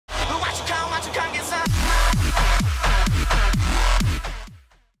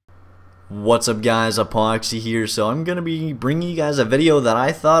What's up guys, Epoxy here. So I'm going to be bringing you guys a video that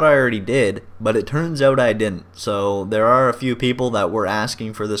I thought I already did, but it turns out I didn't. So there are a few people that were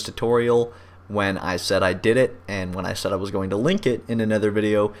asking for this tutorial when I said I did it and when I said I was going to link it in another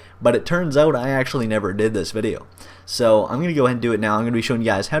video, but it turns out I actually never did this video. So I'm going to go ahead and do it now. I'm going to be showing you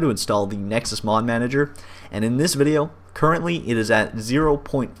guys how to install the Nexus Mod Manager, and in this video currently it is at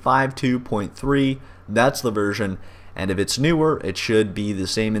 0.52.3. that's the version. And if it's newer, it should be the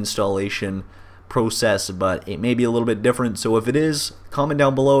same installation process, but it may be a little bit different. So if it is, comment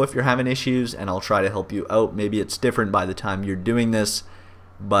down below if you're having issues and I'll try to help you out. Maybe it's different by the time you're doing this,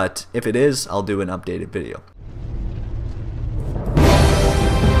 but if it is, I'll do an updated video.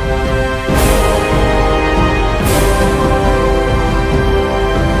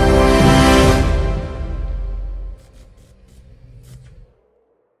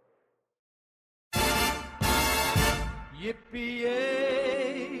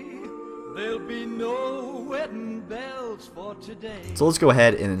 Yippee-yay, there'll be no wedding bells for today. So let's go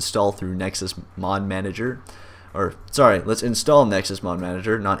ahead and install through Nexus Mod Manager. Or, sorry, let's install Nexus Mod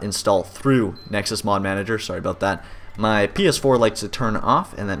Manager, not install through Nexus Mod Manager. Sorry about that. My PS4 likes to turn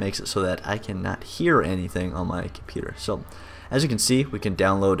off, and that makes it so that I cannot hear anything on my computer. So, as you can see, we can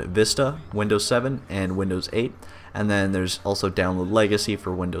download Vista, Windows 7, and Windows 8. And then there's also download Legacy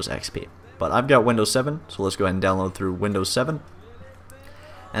for Windows XP. But I've got Windows 7, so let's go ahead and download through Windows 7.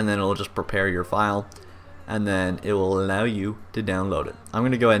 And then it'll just prepare your file, and then it will allow you to download it. I'm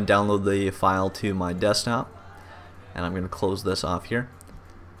going to go ahead and download the file to my desktop, and I'm going to close this off here.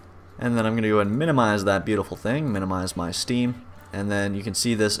 And then I'm going to go ahead and minimize that beautiful thing, minimize my Steam, and then you can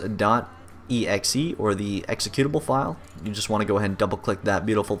see this .exe or the executable file. You just want to go ahead and double click that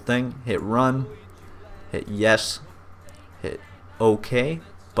beautiful thing, hit run, hit yes, hit OK.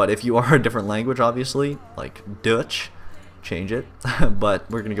 But if you are a different language, obviously, like Dutch, change it.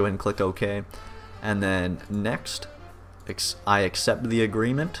 But we're going to go ahead and click OK. And then next, I accept the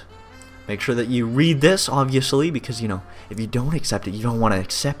agreement. Make sure that you read this, obviously, because, you know, if you don't accept it, you don't want to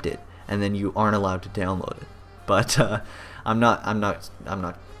accept it. And then you aren't allowed to download it. But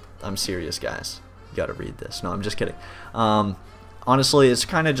I'm serious, guys. You got to read this. No, I'm just kidding. Honestly, it's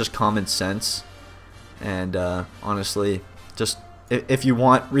kind of just common sense. And honestly, just... if you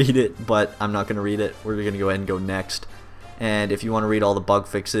want, read it, but I'm not going to read it. We're going to go ahead and go next. And if you want to read all the bug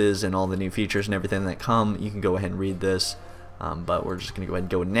fixes and all the new features and everything that come, you can go ahead and read this. But we're just going to go ahead and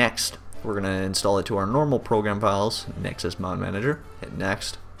go next. We're going to install it to our normal program files, Nexus Mod Manager. Hit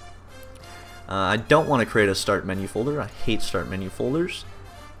next. I don't want to create a start menu folder. I hate start menu folders.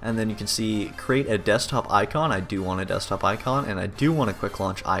 And then you can see create a desktop icon. I do want a desktop icon, and I do want a quick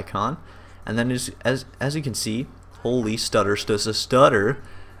launch icon. And then as you can see, holy stutter,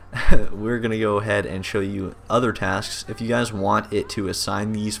 we're going to go ahead and show you other tasks. If you guys want it to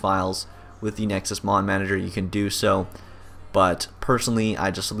assign these files with the Nexus Mod Manager, you can do so. But personally,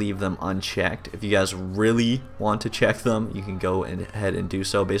 I just leave them unchecked. If you guys really want to check them, you can go ahead and do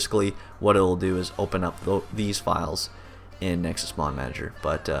so. Basically, what it will do is open up these files in Nexus Mod Manager.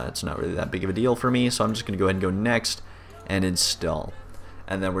 But it's not really that big of a deal for me, so I'm just going to go ahead and go next and install.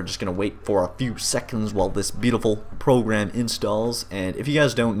 And then we're just going to wait for a few seconds while this beautiful program installs. And if you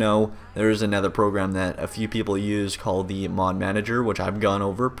guys don't know, there is another program that a few people use called the Mod Manager, which I've gone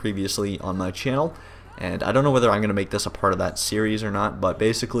over previously on my channel. And I don't know whether I'm going to make this a part of that series or not, but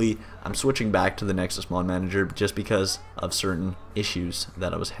basically I'm switching back to the Nexus Mod Manager just because of certain issues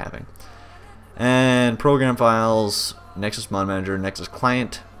that I was having. And program files, Nexus Mod Manager, Nexus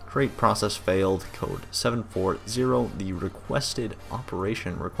Client. Create process failed, code 740. The requested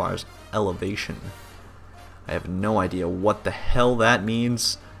operation requires elevation. I have no idea what the hell that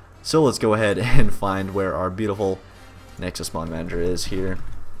means. So let's go ahead and find where our beautiful Nexus Mod Manager is here.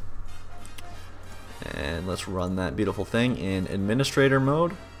 And let's run that beautiful thing in administrator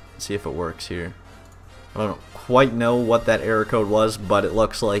mode. See if it works here. I don't quite know what that error code was, but it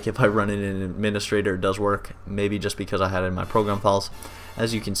looks like if I run it in administrator, it does work. Maybe just because I had it in my program files.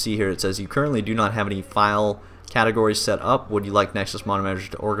 As you can see here, it says you currently do not have any file categories set up. Would you like Nexus Mod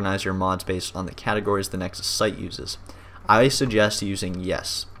Manager to organize your mods based on the categories the Nexus site uses? I suggest using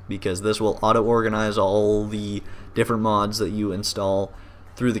yes, because this will auto-organize all the different mods that you install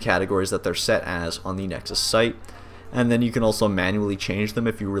through the categories that they're set as on the Nexus site. And then you can also manually change them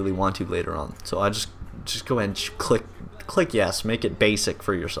if you really want to later on. So I just go ahead and click yes, make it basic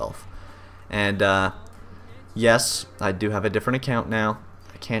for yourself. And yes, I do have a different account now.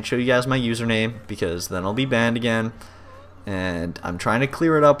 I can't show you guys my username because then I'll be banned again. And I'm trying to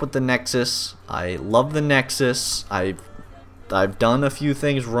clear it up with the Nexus. I love the Nexus. I've I've done a few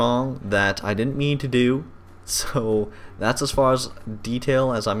things wrong that I didn't mean to do. So that's as far as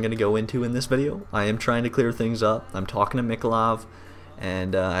detail as I'm going to go into in this video. I am trying to clear things up. I'm talking to Mikolov,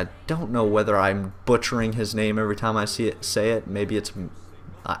 and I don't know whether I'm butchering his name every time I say it. Maybe it's...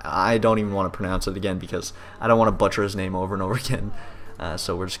 I don't even want to pronounce it again because I don't want to butcher his name over and over again.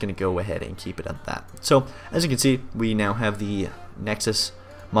 So we're just going to go ahead and keep it at that. So as you can see, we now have the Nexus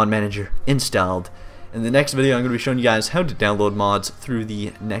mod manager installed. In the next video, I'm going to be showing you guys how to download mods through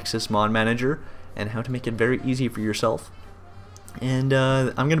the Nexus mod manager and how to make it very easy for yourself. And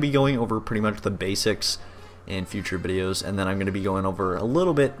I'm going to be going over pretty much the basics in future videos, and then I'm going to be going over a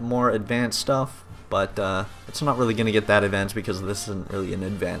little bit more advanced stuff, but it's not really going to get that advanced because this isn't really an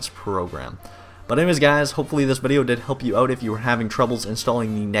advanced program. But anyways guys, hopefully this video did help you out if you were having troubles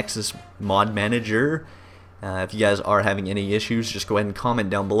installing the Nexus mod manager. If you guys are having any issues, just go ahead and comment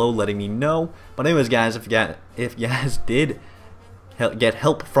down below letting me know. But anyways guys, if you guys did get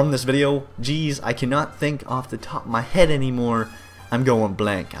help from this video, geez, I cannot think off the top of my head anymore. I'm going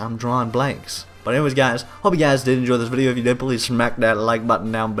blank. I'm drawing blanks. But anyways guys, hope you guys did enjoy this video. If you did, please smack that like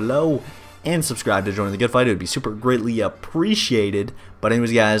button down below and subscribe to join the good fight. It would be super greatly appreciated. But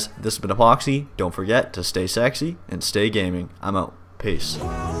anyways guys, this has been Epoxy. Don't forget to stay sexy and stay gaming. I'm out. Peace.